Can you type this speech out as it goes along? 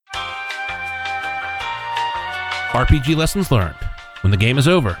RPG lessons learned. When the game is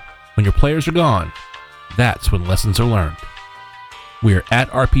over, when your players are gone, that's when lessons are learned. We are at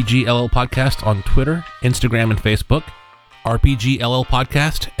RPGLL Podcast on Twitter, Instagram, and Facebook,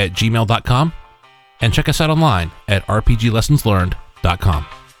 rpgllpodcast@gmail.com, and check us out online at rpglessonslearned.com.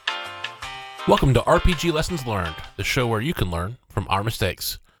 Welcome to RPG Lessons Learned, the show where you can learn from our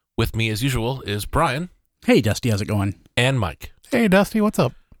mistakes. With me, as usual, is Brian. Hey, Dusty, how's it going? And Mike. Hey, Dusty, what's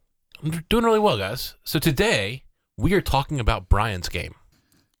up? I'm doing really well, guys. So today, we are talking about Brian's game.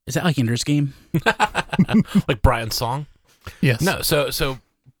 Is that like Ender's Game? Like Brian's song? Yes. No, so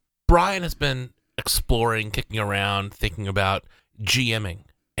Brian has been exploring, kicking around, thinking about GMing.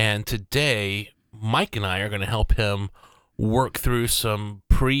 And today, Mike and I are going to help him work through some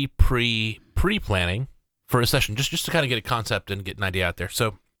pre-planning for a session, just to kind of get a concept and get an idea out there.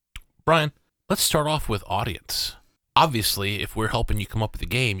 So, Brian, let's start off with audience. Obviously, if we're helping you come up with a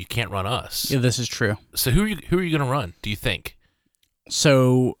game, you can't run us. Yeah, this is true. So who are you going to run, do you think?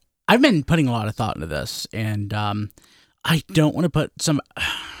 So I've been putting a lot of thought into this, and I don't want to put some...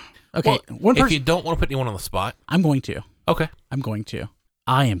 Okay, well, if you don't want to put anyone on the spot... I'm going to. Okay. I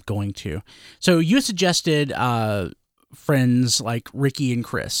am going to. So you suggested friends like Ricky and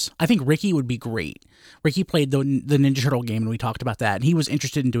Chris. I think Ricky would be great. Ricky played the Ninja Turtle game, and we talked about that, and he was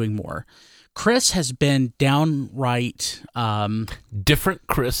interested in doing more. Chris has been downright... different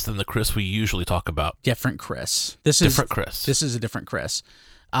Chris than the Chris we usually talk about. Different Chris. This is a different Chris.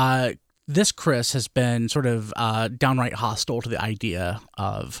 This Chris has been sort of downright hostile to the idea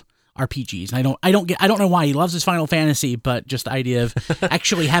of RPGs. And I don't know why he loves his Final Fantasy, but just the idea of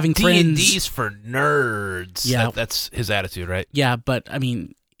actually having friends. D&D's for nerds. Yeah. That's his attitude, right? Yeah, but I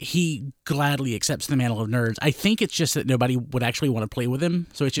mean, he gladly accepts the mantle of nerds. I think it's just that nobody would actually want to play with him,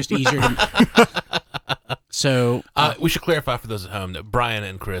 so it's just easier to... So... we should clarify for those at home that Brian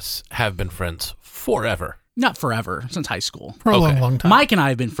and Chris have been friends forever. Not forever, since high school. For a long time. Mike and I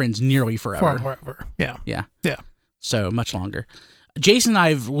have been friends nearly forever. Forever. Yeah. Yeah. Yeah. So much longer. Jason and I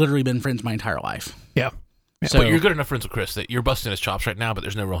have literally been friends my entire life. Yeah. So, but you're good enough friends with Chris that you're busting his chops right now, but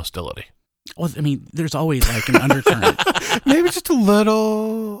there's no real hostility. Well, I mean, there's always like an undercurrent. Maybe just a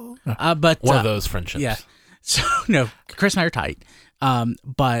little. But one of those friendships. Yeah. So no, Chris and I are tight.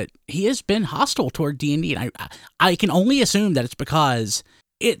 But he has been hostile toward D&D, and I can only assume that it's because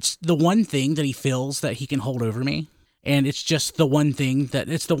it's the one thing that he feels that he can hold over me, and it's just the one thing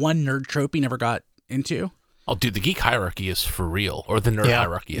it's the one nerd trope he never got into. Oh, dude, the geek hierarchy is for real, or the nerd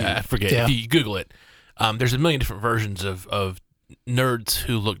hierarchy. Yeah. I forget. Yeah. If you Google it, there's a million different versions of nerds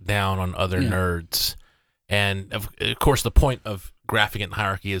who look down on other nerds. And, of course, the point of graphing it in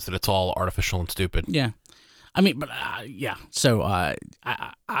hierarchy is that it's all artificial and stupid. Yeah. I mean, but yeah. So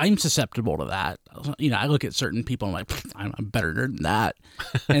I'm susceptible to that. You know, I look at certain people and I'm like, I'm a better nerd than that,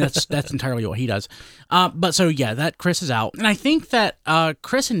 and that's entirely what he does. But so yeah, that Chris is out, and I think that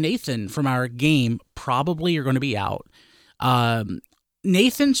Chris and Nathan from our game probably are going to be out.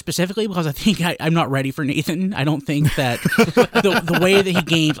 Nathan specifically because I think I'm not ready for Nathan. I don't think that the way that he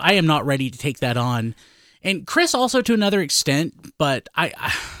games, I am not ready to take that on, and Chris also to another extent, but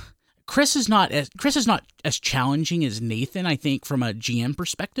Chris is not as challenging as Nathan, I think, from a GM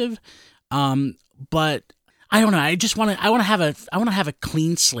perspective. But I don't know. I just want to have a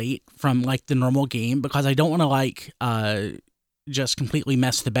clean slate from like the normal game because I don't want to like just completely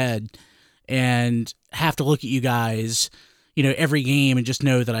mess the bed and have to look at you guys, you know, every game and just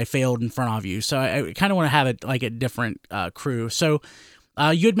know that I failed in front of you. So I kind of want to have it like a different crew. So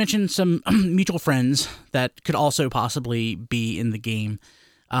you had mentioned some mutual friends that could also possibly be in the game.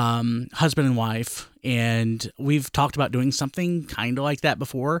 Husband and wife, and we've talked about doing something kind of like that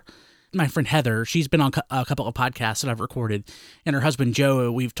before. My friend Heather, she's been on a couple of podcasts that I've recorded, and her husband Joe,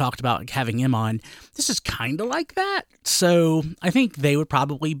 we've talked about having him on. This is kind of like that, so I think they would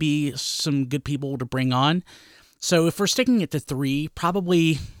probably be some good people to bring on. So if we're sticking it to 3,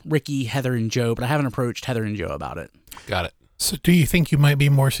 probably Ricky, Heather, and Joe, but I haven't approached Heather and Joe about it. Got it. So do you think you might be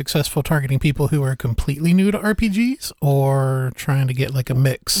more successful targeting people who are completely new to RPGs or trying to get like a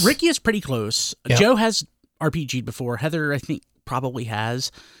mix? Ricky is pretty close. Yep. Joe has RPG'd before. Heather, I think, probably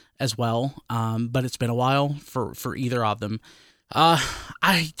has as well. But it's been a while for either of them. I'm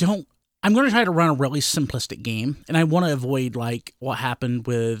going to try to run a really simplistic game, and I want to avoid like what happened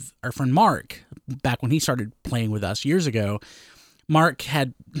with our friend Mark back when he started playing with us years ago. Mark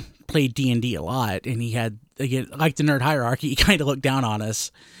had played D&D a lot, and he had, again, like the nerd hierarchy, he kind of looked down on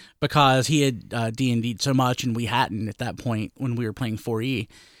us because he had D&D'd so much, and we hadn't at that point when we were playing 4E,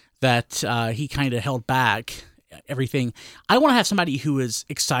 that he kind of held back everything. I want to have somebody who is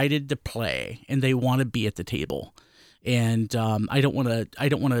excited to play, and they want to be at the table. And I don't want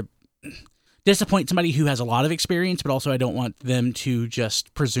to disappoint somebody who has a lot of experience, but also I don't want them to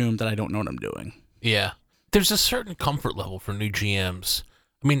just presume that I don't know what I'm doing. Yeah. There's a certain comfort level for new GMs.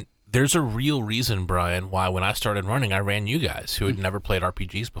 I mean, there's a real reason, Brian, why when I started running, I ran you guys who had never played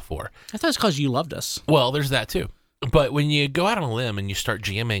RPGs before. I thought it's because you loved us. Well, there's that too. But when you go out on a limb and you start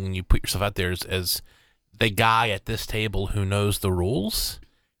GMing and you put yourself out there as the guy at this table who knows the rules,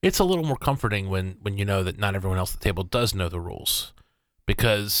 it's a little more comforting when you know that not everyone else at the table does know the rules.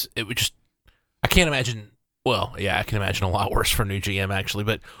 Because it would just, I can't imagine, well, yeah, I can imagine a lot worse for a new GM actually,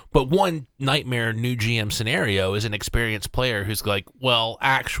 but one nightmare new GM scenario is an experienced player who's like, well,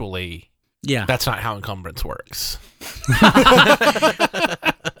 actually, Yeah. that's not how encumbrance works.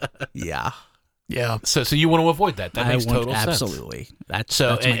 Yeah. Yeah. So you want to avoid that. That makes total sense. Absolutely. That's So,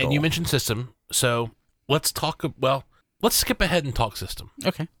 that's my and you goal. mentioned system. So let's talk, let's skip ahead and talk system.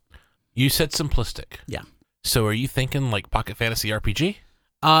 Okay. You said simplistic. Yeah. So are you thinking like Pocket Fantasy RPG?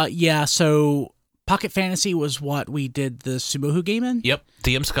 Yeah, so Pocket Fantasy was what we did the Sumohu game in? Yep.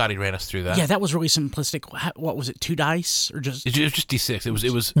 DM Scotty ran us through that. Yeah, that was really simplistic. What was it, 2 dice? Or just... It was just D6.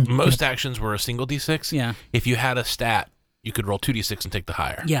 It was most actions were a single D6. Yeah. If you had a stat, you could roll 2D6 and take the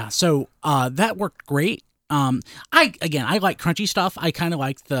higher. Yeah, so that worked great. I like crunchy stuff. I kind of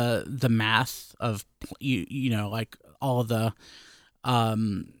like the math of you know, like all the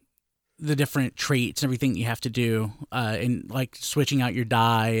different traits and everything you have to do, and like switching out your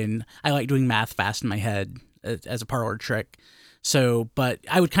die, and I like doing math fast in my head as a parlor trick. So, but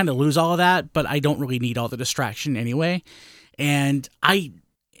I would kind of lose all of that, but I don't really need all the distraction anyway. And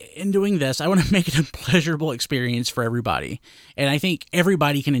in doing this, I want to make it a pleasurable experience for everybody. And I think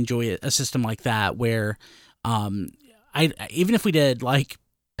everybody can enjoy a system like that where, even if we did like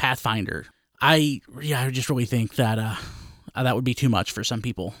Pathfinder, I just really think that, that would be too much for some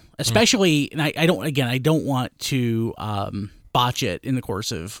people, especially, and I don't want to botch it in the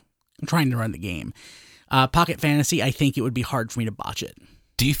course of trying to run the game. Pocket Fantasy, I think it would be hard for me to botch it.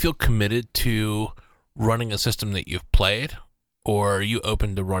 Do you feel committed to running a system that you've played, or are you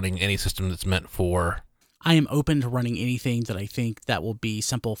open to running any system that's meant for... I am open to running anything that I think that will be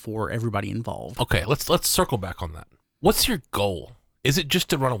simple for everybody involved. Okay, let's circle back on that. What's your goal? Is it just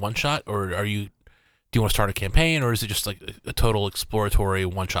to run a one-shot, or do you want to start a campaign, or is it just like a total exploratory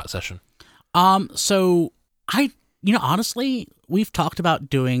one-shot session? So honestly, we've talked about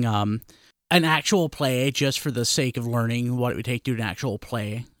doing an actual play just for the sake of learning what it would take to do an actual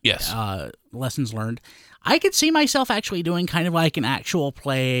play. Yes. Lessons learned. I could see myself actually doing kind of like an actual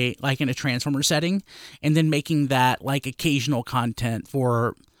play, like in a Transformer setting, and then making that like occasional content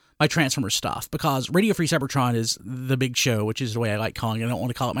for my Transformer stuff, because Radio Free Cybertron is the big show, which is the way I like calling it. I don't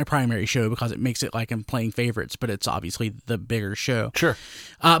want to call it my primary show because it makes it like I'm playing favorites, but it's obviously the bigger show. Sure.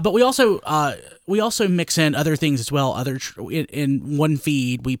 But we also mix in other things as well. In one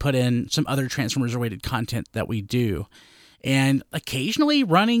feed, we put in some other Transformers related content that we do. And occasionally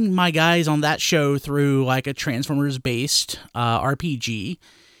running my guys on that show through like a Transformers based RPG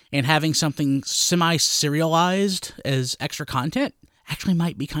and having something semi-serialized as extra content actually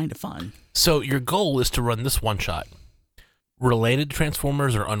might be kind of fun. So your goal is to run this one shot related to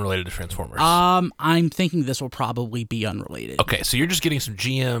Transformers or unrelated to Transformers? I'm thinking this will probably be unrelated. Okay, so you're just getting some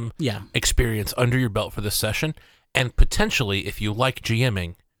GM Yeah. experience under your belt for this session, and potentially, if you like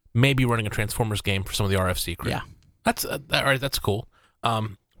GMing, maybe running a Transformers game for some of the RFC crew. Yeah. That's all right. That's cool.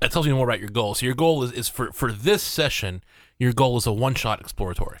 That tells me more about your goal. So your goal is for this session, your goal is a one-shot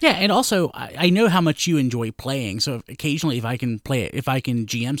exploratory. Yeah, and also I know how much you enjoy playing, so occasionally if I can play it, if I can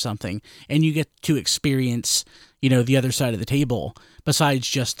GM something, and you get to experience, the other side of the table besides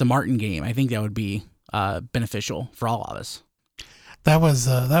just the Martin game, I think that would be beneficial for all of us. That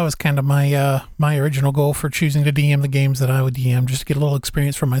was kind of my my original goal for choosing to DM the games that I would DM, just to get a little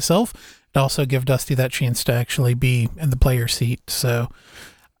experience for myself, and also give Dusty that chance to actually be in the player seat. So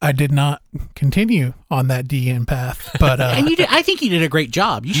I did not continue on that DM path, but and you did. I think you did a great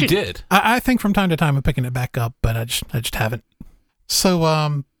job. You did. I think from time to time I'm picking it back up, but I just haven't.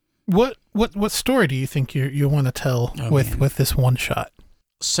 So what story do you think you want to tell with this one shot?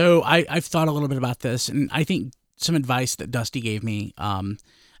 So I've thought a little bit about this, and I think some advice that Dusty gave me.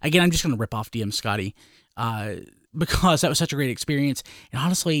 Again, I'm just going to rip off DM Scotty because that was such a great experience. And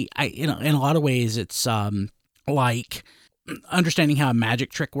honestly, in a lot of ways, it's like understanding how a magic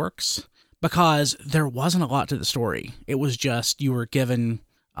trick works, because there wasn't a lot to the story. It was just you were given,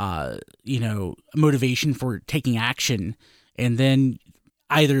 motivation for taking action, and then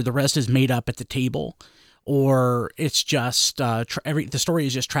either the rest is made up at the table, or it's just the story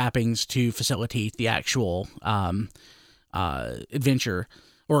is just trappings to facilitate the actual adventure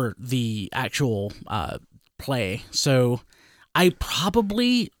or the actual play. So I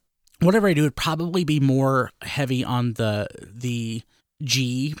probably whatever I do would probably be more heavy on the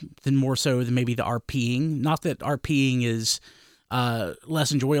G than more so than maybe the RPing. Not that RPing is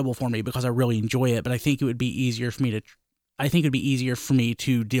less enjoyable for me, because I really enjoy it, but I think it would be easier for me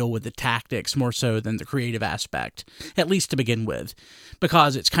to deal with the tactics more so than the creative aspect, at least to begin with,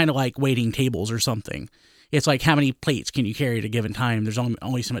 because it's kind of like waiting tables or something. It's like, how many plates can you carry at a given time? There's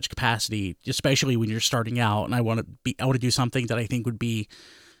only so much capacity, especially when you're starting out. And I want to do something that I think would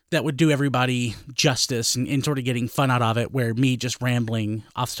do everybody justice and sort of getting fun out of it, where me just rambling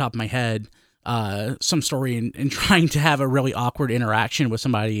off the top of my head some story and trying to have a really awkward interaction with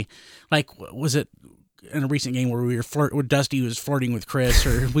somebody. Like, was it in a recent game where where Dusty was flirting with Chris,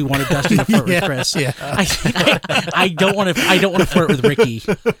 or we wanted Dusty to flirt with Chris? Yeah. I don't want to flirt with Ricky,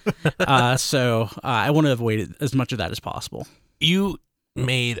 so I want to avoid as much of that as possible. You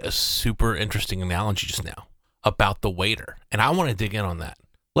made a super interesting analogy just now about the waiter, and I want to dig in on that.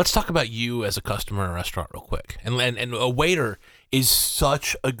 Let's talk about you as a customer in a restaurant real quick. And a waiter is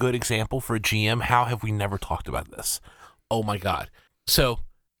such a good example for a GM. How have we never talked about this? Oh my God. So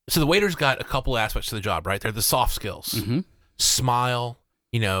the waiter's got a couple aspects to the job, right? They're the soft skills. Mm-hmm. Smile,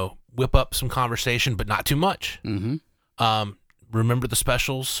 whip up some conversation, but not too much. Mm-hmm. Remember the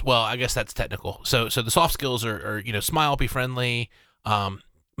specials. Well, I guess that's technical. So the soft skills are smile, be friendly,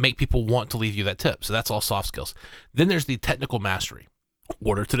 make people want to leave you that tip. So that's all soft skills. Then there's the technical mastery.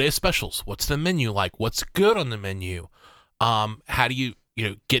 Order today's specials. What's the menu like? What's good on the menu? How do you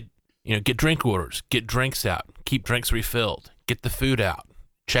get drink orders, get drinks out, keep drinks refilled, get the food out,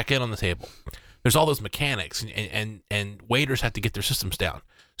 check in on the table. There's all those mechanics, and waiters have to get their systems down.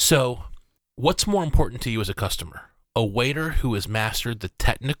 So what's more important to you as a customer? A waiter who has mastered the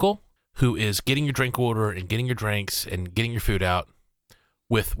technical, who is getting your drink order and getting your drinks and getting your food out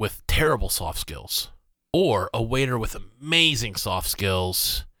with terrible soft skills, or a waiter with amazing soft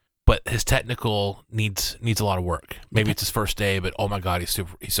skills, but his technical needs a lot of work. Maybe it's his first day, but oh my God, he's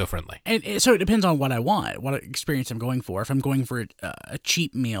so friendly. And so it depends on what I want, what experience I'm going for. If I'm going for a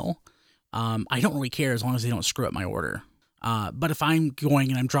cheap meal, I don't really care as long as they don't screw up my order. But if I'm going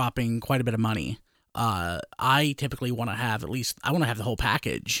and I'm dropping quite a bit of money, I typically want to have the whole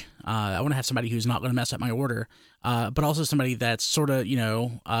package. I want to have somebody who's not going to mess up my order, but also somebody that's sort of,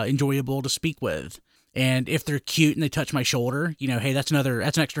 enjoyable to speak with. And if they're cute and they touch my shoulder, hey, that's an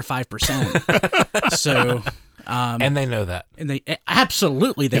extra 5%. So, and they know that. And they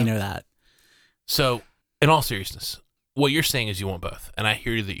absolutely know that. So, in all seriousness, what you're saying is you want both, and I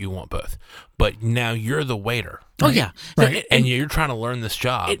hear that you want both. But now you're the waiter. Right? Oh yeah, right. And you're trying to learn this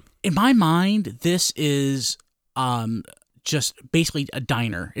job. In my mind, this is just basically a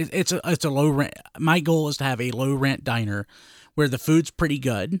diner. It's a low rent. My goal is to have a low rent diner where the food's pretty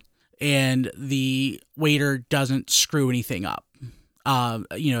good and the waiter doesn't screw anything up.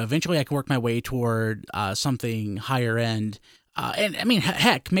 Eventually I can work my way toward something higher end. And I mean,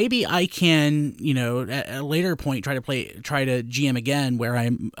 heck, maybe I can, at a later point try to GM again, where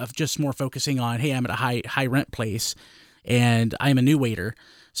I'm just more focusing on, hey, I'm at a high rent place and I'm a new waiter.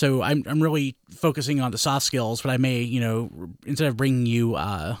 So I'm really focusing on the soft skills, but I may, instead of bringing you,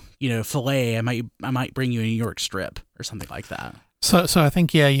 filet, I might bring you a New York strip or something like that. So I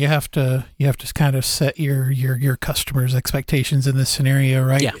think, yeah, you have to kind of set your customers' expectations in this scenario,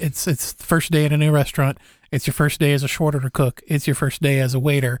 right? Yeah. It's the first day at a new restaurant. It's your first day as a short order cook. It's your first day as a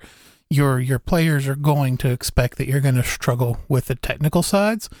waiter. Your players are going to expect that you're going to struggle with the technical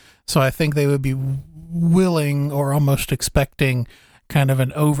sides. So I think they would be willing or almost expecting kind of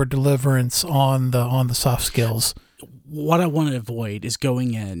an over deliverance on the soft skills. What I want to avoid is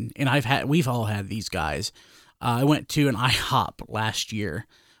going in, and we've all had these guys. I went to an IHOP last year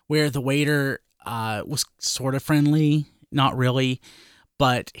where the waiter was sort of friendly, not really,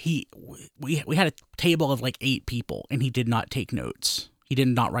 but we had a table of like 8 people, and he did not take notes. He did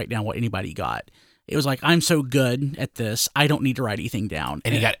not write down what anybody got. It was like, I'm so good at this, I don't need to write anything down.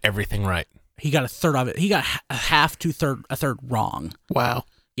 And he got everything right. He got a third of it. He got a third wrong. Wow.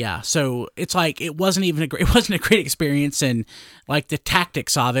 Yeah, so it's like it wasn't a great experience in like the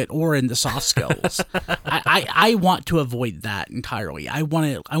tactics of it or in the soft skills. I want to avoid that entirely. I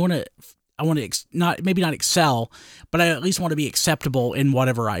want to maybe not excel, but I at least want to be acceptable in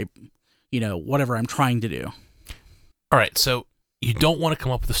whatever I'm trying to do. All right, so you don't want to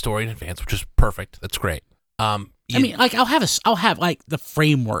come up with a story in advance, which is perfect. That's great. I mean, like I'll have like the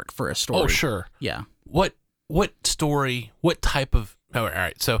framework for a story. Oh, sure. Yeah. What story? What type of? Oh, all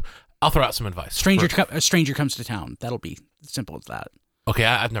right. So I'll throw out some advice. A stranger comes to town. That'll be as simple as that. Okay,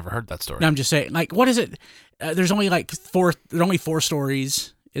 I've never heard that story. No, I'm just saying, like, what is it? There's only 4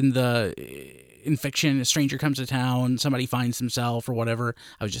 stories in the in fiction, a stranger comes to town, somebody finds himself or whatever.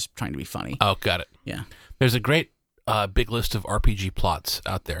 I was just trying to be funny. Oh, got it. Yeah. There's a great big list of RPG plots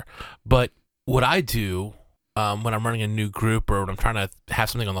out there. But what I do when I'm running a new group or when I'm trying to have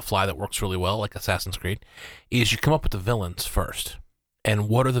something on the fly that works really well, like Assassin's Creed, is you come up with the villains first. And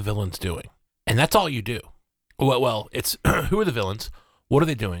what are the villains doing? And that's all you do. Well, it's who are the villains? What are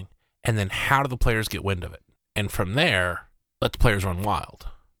they doing? And then how do the players get wind of it? And from there, let the players run wild.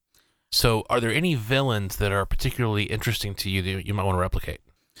 So are there any villains that are particularly interesting to you that you might want to replicate?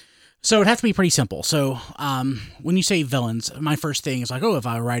 So it has to be pretty simple. So when you say villains, my first thing is like, if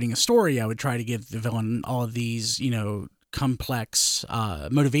I were writing a story, I would try to give the villain all of these, complex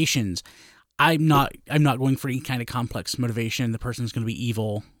motivations. I'm not going for any kind of complex motivation. The person's going to be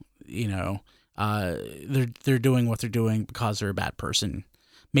evil. They're doing what they're doing because they're a bad person.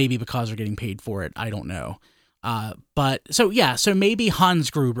 Maybe because they're getting paid for it. I don't know. So maybe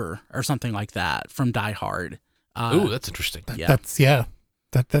Hans Gruber or something like that from Die Hard. Ooh, that's interesting.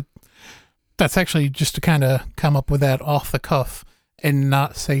 That's actually just to kind of come up with that off the cuff and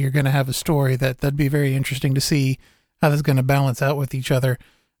not say you're going to have a story. That'd be very interesting to see how that's going to balance out with each other.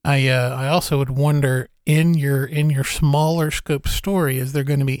 I also would wonder in your smaller scope story, is there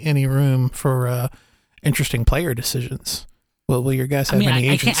going to be any room for interesting player decisions? Will your guys have any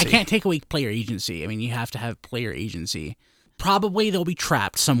agency? I can't take away player agency. I mean, you have to have player agency. Probably they'll be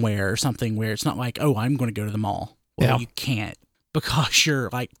trapped somewhere or something where it's not like, I'm going to go to the mall. Well, you can't because you're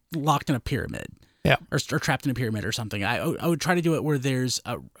like locked in a pyramid. Yeah. Or trapped in a pyramid or something. I would try to do it where there's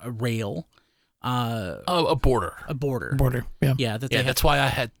a rail. A border. A border. Yeah. Yeah. That's why I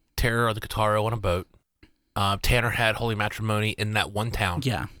had Terror on the Guitarro on a boat. Tanner had Holy Matrimony in that one town.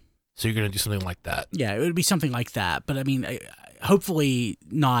 Yeah. So you're going to do something like that. Yeah, it would be something like that. But I mean, hopefully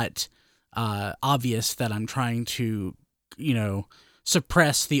not obvious that I'm trying to,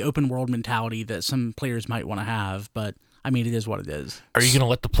 suppress the open world mentality that some players might want to have. But I mean, it is what it is. Are you going to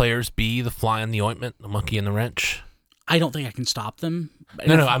let the players be the fly in the ointment, the monkey in the wrench? I don't think I can stop them.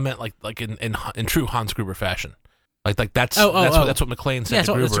 No, I meant like in true Hans Gruber fashion. Like that's what McLean said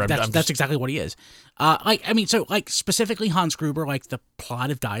to Gruber. That's exactly what he is. Specifically Hans Gruber, like the plot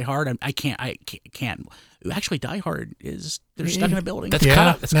of Die Hard. I can't. Actually, Die Hard they're stuck in a building. That's kind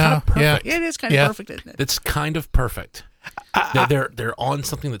of perfect. Yeah. It is kind of perfect, isn't it? It's kind of perfect. They're on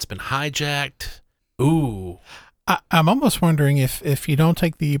something that's been hijacked. Ooh. I'm almost wondering if you don't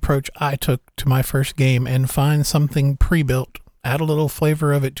take the approach I took to my first game and find something pre-built, add a little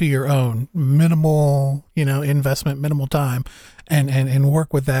flavor of it to your own, minimal, investment, minimal time, and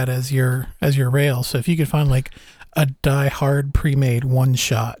work with that as your rail. So if you could find like a Die Hard pre-made one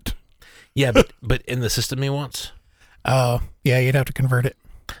shot. Yeah, but in the system he wants. Yeah, you'd have to convert it.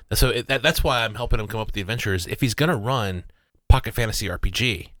 So that's why I'm helping him come up with the adventures. If he's gonna run Pocket Fantasy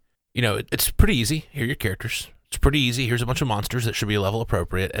RPG, it's pretty easy. Here are your characters. It's pretty easy. Here's a bunch of monsters that should be level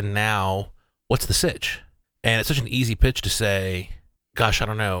appropriate. And now, what's the sitch? And it's such an easy pitch to say, gosh, I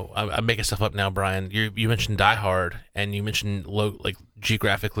don't know. I'm making stuff up now, Brian. You mentioned Die Hard, and you mentioned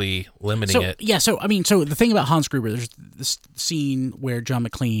geographically limiting it. Yeah, so the thing about Hans Gruber, there's this scene where John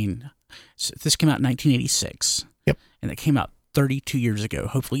McClane, this came out in 1986. Yep. And it came out 32 years ago.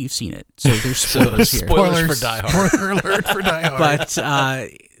 Hopefully you've seen it. So there's spoilers here. Spoilers for Die Hard. Spoiler alert for Die Hard. But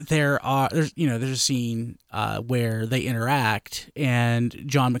there's a scene where they interact, and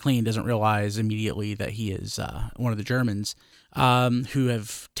John McClane doesn't realize immediately that he is one of the Germans who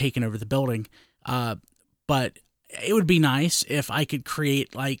have taken over the building. But it would be nice if I could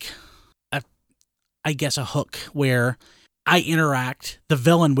create like a hook where the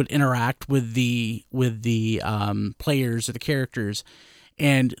villain would interact with the players or the characters,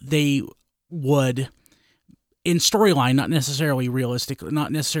 and they would, in storyline, not necessarily realistic,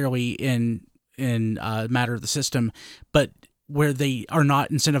 not necessarily in matter of the system, but where they are not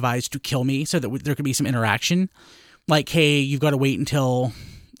incentivized to kill me, so that there could be some interaction. Like, hey, you've got to wait until.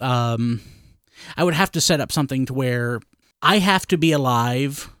 I would have to set up something to where I have to be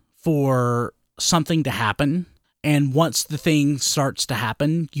alive for something to happen. And once the thing starts to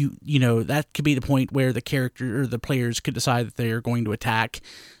happen, that could be the point where the character or the players could decide that they are going to attack,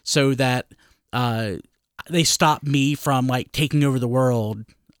 so that they stop me from like taking over the world.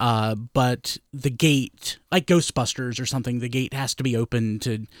 But the gate, like Ghostbusters or something, the gate has to be open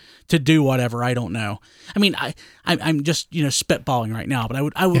to do whatever. I don't know. I mean, I'm just spitballing right now, but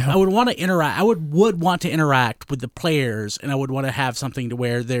I would want to interact. I would want to interact with the players, and I would want to have something to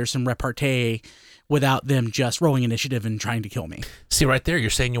where there's some repartee without them just rolling initiative and trying to kill me. See, right there, you're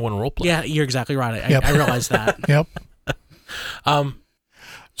saying you want to roleplay. Yeah, you're exactly right. I realize that. Yep.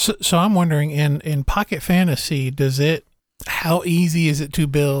 So I'm wondering, in Pocket Fantasy, does it how easy is it to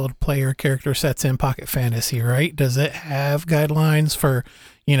build player character sets in Pocket Fantasy, right? Does it have guidelines for,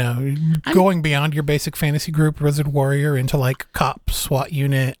 going beyond your basic fantasy group, Wizard Warrior, into like cop, SWAT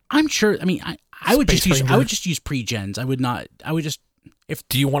unit? I'm sure. I mean, I would Space just Ranger. I would just use pre-gens. I would not. I would just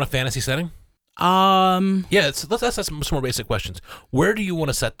Do you want a fantasy setting? um. Yeah, let's ask some more basic questions. Where do you want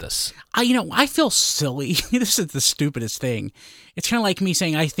to set this? I feel silly. This is the stupidest thing. It's kind of like me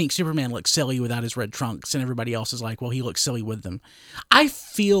saying I think Superman looks silly without his red trunks, and everybody else is like, well, he looks silly with them. I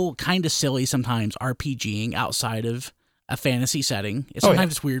feel kind of silly sometimes RPGing outside of a fantasy setting.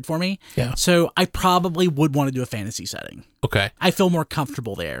 Sometimes it's weird for me. Yeah. So I probably would want to do a fantasy setting. Okay. I feel more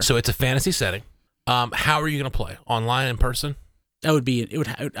comfortable there. So it's a fantasy setting. How are you going to play? Online, in person? That would be it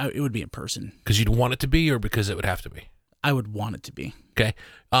would be in person. Because you'd want it to be, or because it would have to be? I would want it to be. Okay.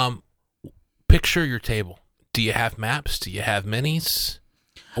 Picture your table. Do you have maps? Do you have minis?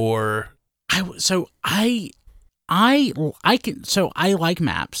 Or I like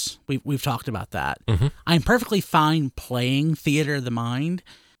maps. We've talked about that. Mhm. I'm perfectly fine playing Theater of the Mind,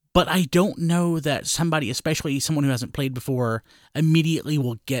 but I don't know that somebody, especially someone who hasn't played before, immediately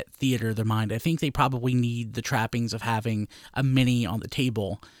will get Theater of the Mind. I think they probably need the trappings of having a mini on the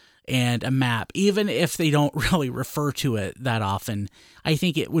table and a map, even if they don't really refer to it that often. I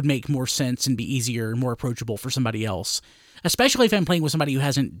think it would make more sense and be easier and more approachable for somebody else, especially if I'm playing with somebody who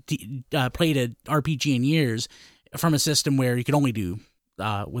hasn't played an RPG in years from a system where you could only do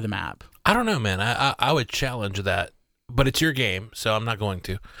with a map. I don't know, man. I would challenge that, but it's your game, so I'm not going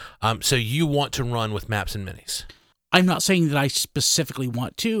to. So you want to run with maps and minis? I'm not saying that I specifically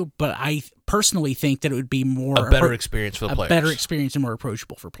want to, but I personally think that it would be more A better experience for the players. better experience and more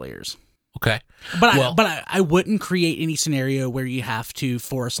approachable for players. Okay. But I wouldn't create any scenario where you have to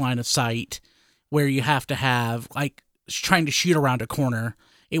force line of sight, where you have to have like trying to shoot around a corner.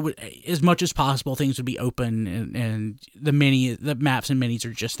 It would, as much as possible, things would be open, and the maps and minis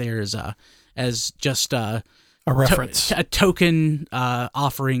are just there as just a reference, a token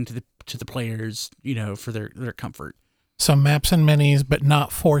offering to the players, for their comfort. So maps and minis, but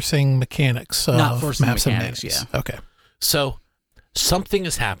not forcing mechanics of Not forcing maps mechanics, and minis. yeah. Okay. So something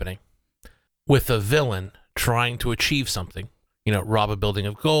is happening with a villain trying to achieve something. Rob a building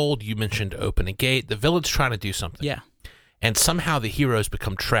of gold. You mentioned open a gate. The villain's trying to do something. Yeah. And somehow the heroes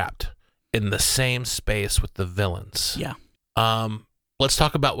become trapped in the same space with the villains. Yeah. Let's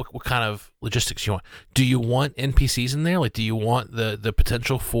talk about what kind of logistics you want. Do you want NPCs in there? Like, do you want the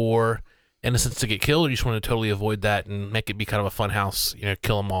potential for innocents to get killed, or you just want to totally avoid that and make it be kind of a fun house,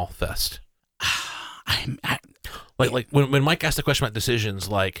 kill them all fest? Like when Mike asked the question about decisions,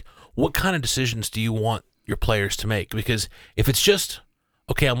 like, what kind of decisions do you want your players to make? Because if it's just,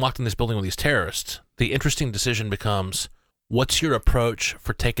 okay, I'm locked in this building with these terrorists, the interesting decision becomes, what's your approach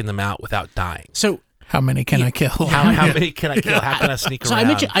for taking them out without dying? So how many can I kill? How many can I kill? How can I sneak So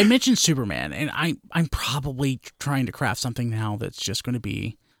around? I mentioned Superman, and I'm probably trying to craft something now that's just going to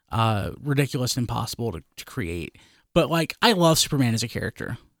be ridiculous and impossible to create. But like, I love Superman as a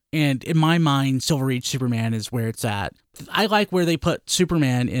character, and in my mind, Silver Age Superman is where it's at. I like where they put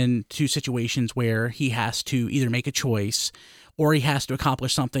Superman into situations where he has to either make a choice or he has to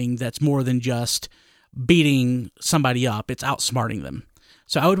accomplish something that's more than just beating somebody up. It's outsmarting them.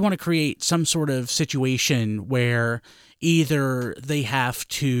 So I would want to create some sort of situation where either they have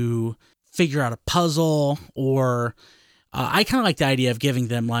to figure out a puzzle, or I kind of like the idea of giving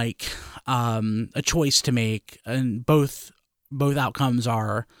them like a choice to make, and both outcomes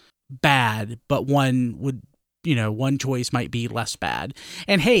are bad, but one choice might be less bad.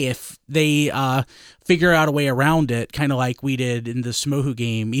 And hey, if they figure out a way around it, kind of like we did in the Smohu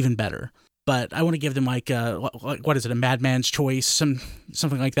game, even better. But I want to give them like what is it, a madman's choice,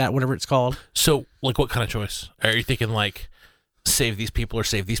 something like that, whatever it's called. So, like, what kind of choice? Are you thinking like save these people or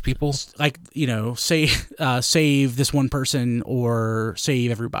save these people? Like, save this one person or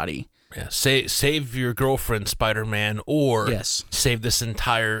save everybody. Yeah, save your girlfriend, Spider-Man, or Yes. save this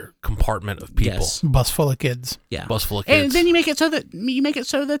entire compartment of people. Yes. Bus full of kids. Yeah. Bus full of kids. And then you make it so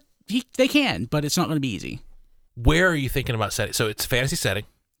that they can, but it's not going to be easy. Where are you thinking about setting? So it's a fantasy setting.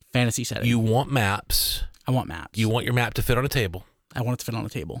 Fantasy setting. You want maps. I want maps. You want your map to fit on a table. I want it to fit on a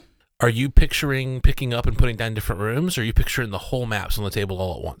table. Are you picturing picking up and putting down different rooms, or are you picturing the whole maps on the table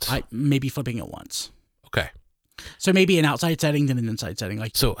all at once? Maybe flipping it once. Okay. So maybe an outside setting, then an inside setting.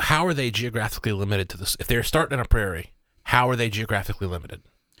 Like, So how are they geographically limited to this? If they're starting in a prairie, how are they geographically limited?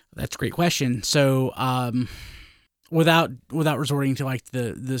 that's a great question. So without resorting to like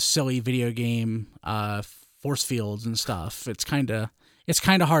the silly video game force fields and stuff, it's kind of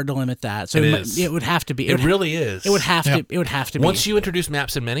hard to limit that. So it would have to be. It really is. It would have to be. Once you introduce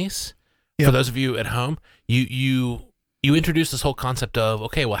maps and minis, for those of you at home, you you introduce this whole concept of,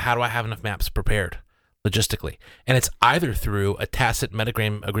 okay, well, how do I have enough maps prepared logistically? And it's either through a tacit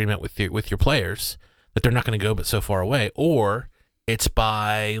metagame agreement with your players that they're not going to go but so far away, or it's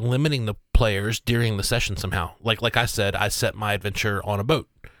by limiting the players during the session somehow. Like I said, I set my adventure on a boat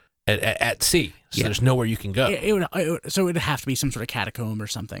at sea, so there's nowhere you can go. So it would have to be some sort of catacomb or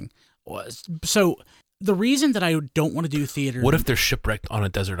something. So the reason that I don't want to do theater... What if they're shipwrecked on a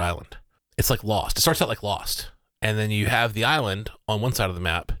desert island? It's like Lost. It starts out like Lost. And then you have the island on one side of the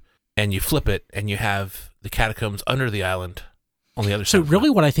map, and you flip it, and you have the catacombs under the island on the other side. So really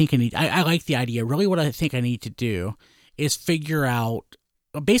what I think I need... I like the idea. Really what I think I need to do is figure out...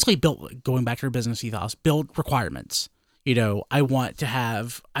 Basically, going back to our business ethos, build requirements. I want to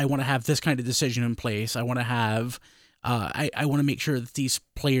have this kind of decision in place. I want to have... I want to make sure that these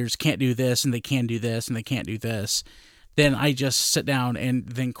players can't do this, and they can do this, and they can't do this. Then I just sit down and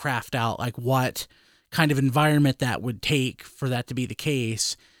then craft out like what kind of environment that would take for that to be the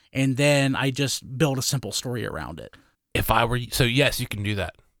case, and then I just build a simple story around it. If I were... So yes, you can do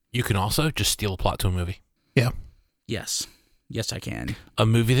that. You can also just steal a plot to a movie. Yeah. Yes, I can. A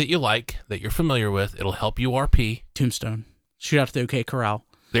movie that you like, that you're familiar with, it'll help you RP. Tombstone. Shoot out to the OK Corral.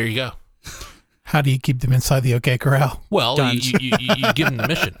 There you go. How do you keep them inside the OK Corral? Well, you give them the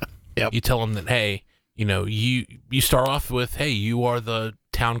mission. Yep. You tell them that, hey, you start off with, hey, you are the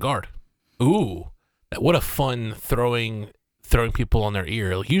town guard. Ooh, what a fun throwing people on their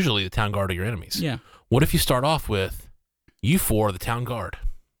ear. Usually the town guard are your enemies. Yeah. What if you start off with, you four are the town guard,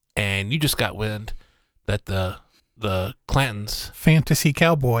 and you just got wind that the Clantons, Fantasy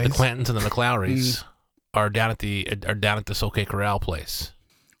Cowboys, the Clantons and the McLowrys are down at this OK Corral place.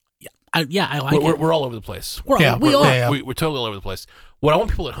 I like it. We're all over the place. We are. We're totally all over the place. What I want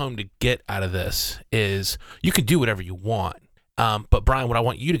people at home to get out of this is you can do whatever you want. But Brian, what I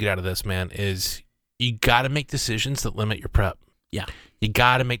want you to get out of this, man, is you got to make decisions that limit your prep. Yeah. You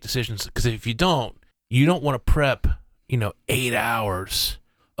got to make decisions, because if you don't want to prep, 8 hours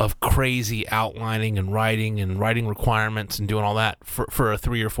of crazy outlining and writing requirements and doing all that for a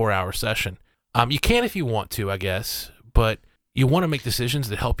 3 or 4 hour session. You can if you want to, I guess, but you want to make decisions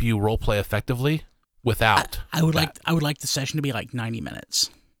that help you role play effectively without. I would like the session to be like 90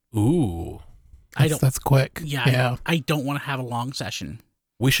 minutes. Ooh. That's quick. Yeah. I don't want to have a long session.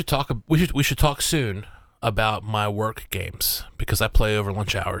 We should talk soon about my work games, because I play over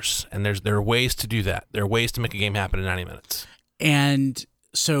lunch hours, and there are ways to do that. There are ways to make a game happen in 90 minutes. And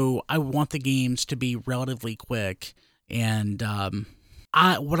so I want the games to be relatively quick, and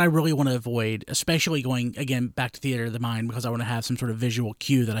what I really want to avoid, especially going, again, back to theater of the mind, because I want to have some sort of visual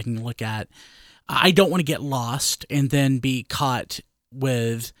cue that I can look at. I don't want to get lost and then be caught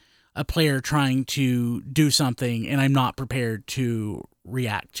with a player trying to do something and I'm not prepared to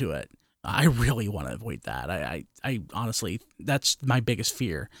react to it. I really want to avoid that. I honestly, that's my biggest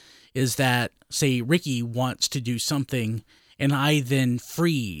fear, is that, say, Ricky wants to do something and I then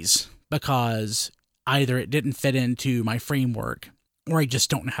freeze because either it didn't fit into my framework or I just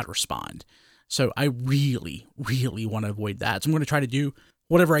don't know how to respond. So I really, really want to avoid that. So I'm going to try to do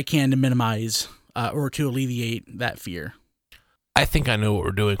whatever I can to minimize or to alleviate that fear. I think I know what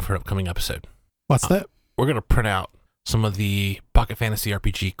we're doing for an upcoming episode. What's that? We're going to print out some of the Pocket Fantasy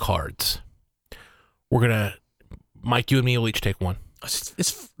RPG cards. Mike, you and me will each take one.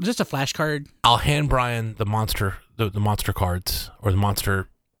 It's just a flashcard. I'll hand Brian the monster cards, or the monster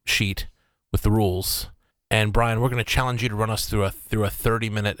sheet with the rules. And Brian, we're going to challenge you to run us through a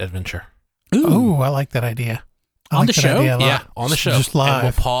 30-minute adventure. Ooh, I like that idea. On the show? Yeah, on the show. Just live. And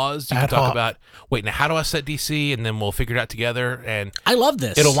we'll pause. You can talk hoc. about, wait, now how do I set DC? And then we'll figure it out together. And I love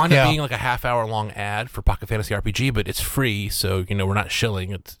this. it'll wind up being like a half-hour long ad for Pocket Fantasy RPG, but it's free, so we're not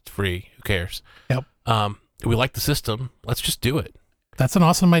shilling. It's free. Who cares? Yep. We like the system. Let's just do it. That's an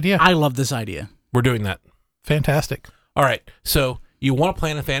awesome idea. I love this idea. We're doing that. Fantastic. All right. So you want to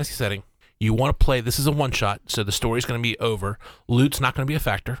play in a fantasy setting. You want to play. This is a one-shot, so the story's going to be over. Loot's not going to be a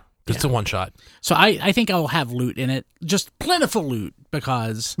factor because it's a one-shot. So I think I'll have loot in it, just plentiful loot,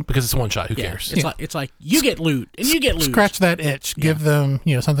 because it's a one-shot. Who cares? It's like you get loot and you get loot. Scratch that itch. Give them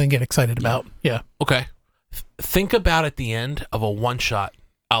something to get excited about. Yeah. Okay. Think about at the end of a one-shot.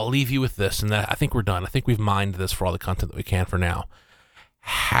 I'll leave you with this, and then I think we're done. I think we've mined this for all the content that we can for now.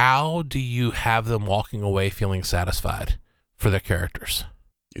 How do you have them walking away feeling satisfied for their characters?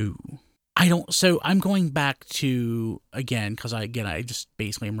 Ooh. I don't. So I'm going back to, again, because I just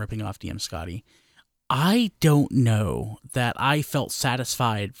basically am ripping off DM Scotty. I don't know that I felt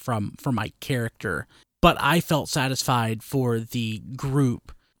satisfied for my character, but I felt satisfied for the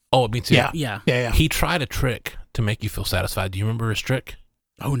group. Oh, me too. Yeah. Yeah. He tried a trick to make you feel satisfied. Do you remember his trick?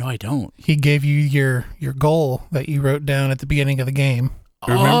 Oh, no, I don't. He gave you your goal that you wrote down at the beginning of the game.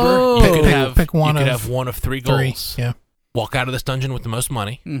 Remember, Oh. you could have Pick one you could of have one of three Three. goals. Yeah. Walk out of this dungeon with the most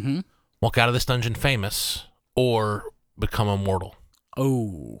money, Mm-hmm. walk out of this dungeon famous, or become immortal.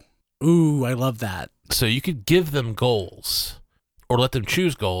 Oh. Ooh, I love that. So you could give them goals or let them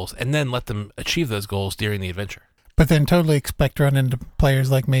choose goals and then let them achieve those goals during the adventure. But then totally expect to run into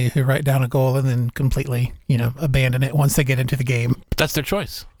players like me who write down a goal and then completely, abandon it once they get into the game. But that's their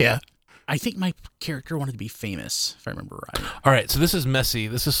choice. Yeah. I think my character wanted to be famous, if I remember right. All right, so this is messy.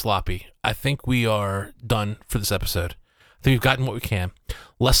 This is sloppy. I think we are done for this episode. I think we've gotten what we can.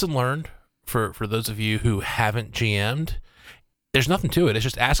 Lesson learned for those of you who haven't GM'd. There's nothing to it. It's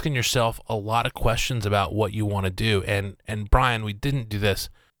just asking yourself a lot of questions about what you want to do. And Brian, we didn't do this.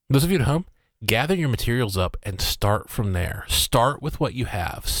 Those of you at home, gather your materials up and start from there. Start with what you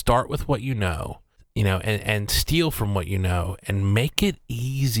have. Start with what you know, and steal from what you know and make it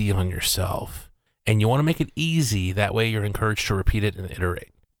easy on yourself. And you want to make it easy. That way you're encouraged to repeat it and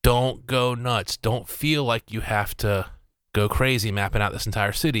iterate. Don't go nuts. Don't feel like you have to go crazy mapping out this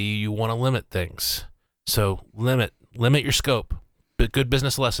entire city. You want to limit things. So limit your scope. But good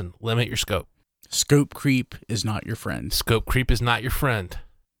business lesson. Limit your scope. Scope creep is not your friend. Scope creep is not your friend.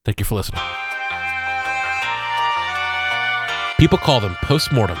 Thank you for listening. People call them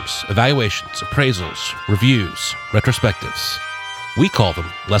postmortems, evaluations, appraisals, reviews, retrospectives. We call them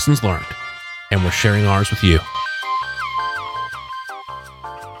lessons learned, and we're sharing ours with you.